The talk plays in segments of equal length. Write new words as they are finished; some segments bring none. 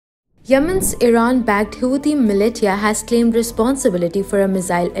Yemen's Iran-backed Houthi militia has claimed responsibility for a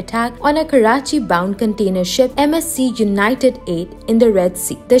missile attack on a Karachi-bound container ship MSC United VIII in the Red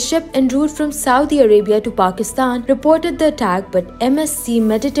Sea. The ship, en route from Saudi Arabia to Pakistan, reported the attack, but MSC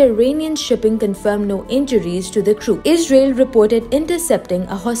Mediterranean Shipping confirmed no injuries to the crew. Israel reported intercepting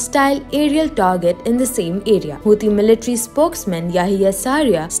a hostile aerial target in the same area. Houthi military spokesman Yahya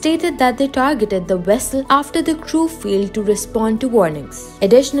Saria stated that they targeted the vessel after the crew failed to respond to warnings.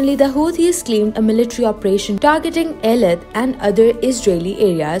 Additionally, the Houthis claimed a military operation targeting Eilat and other Israeli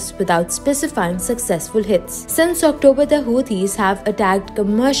areas without specifying successful hits. Since October, the Houthis have attacked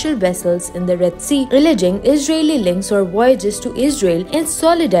commercial vessels in the Red Sea, alleging Israeli links or voyages to Israel in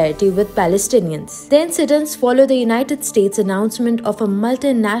solidarity with Palestinians. The incidents follow the United States' announcement of a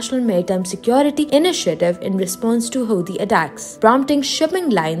multinational maritime security initiative in response to Houthi attacks, prompting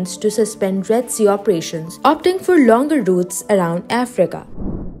shipping lines to suspend Red Sea operations, opting for longer routes around Africa.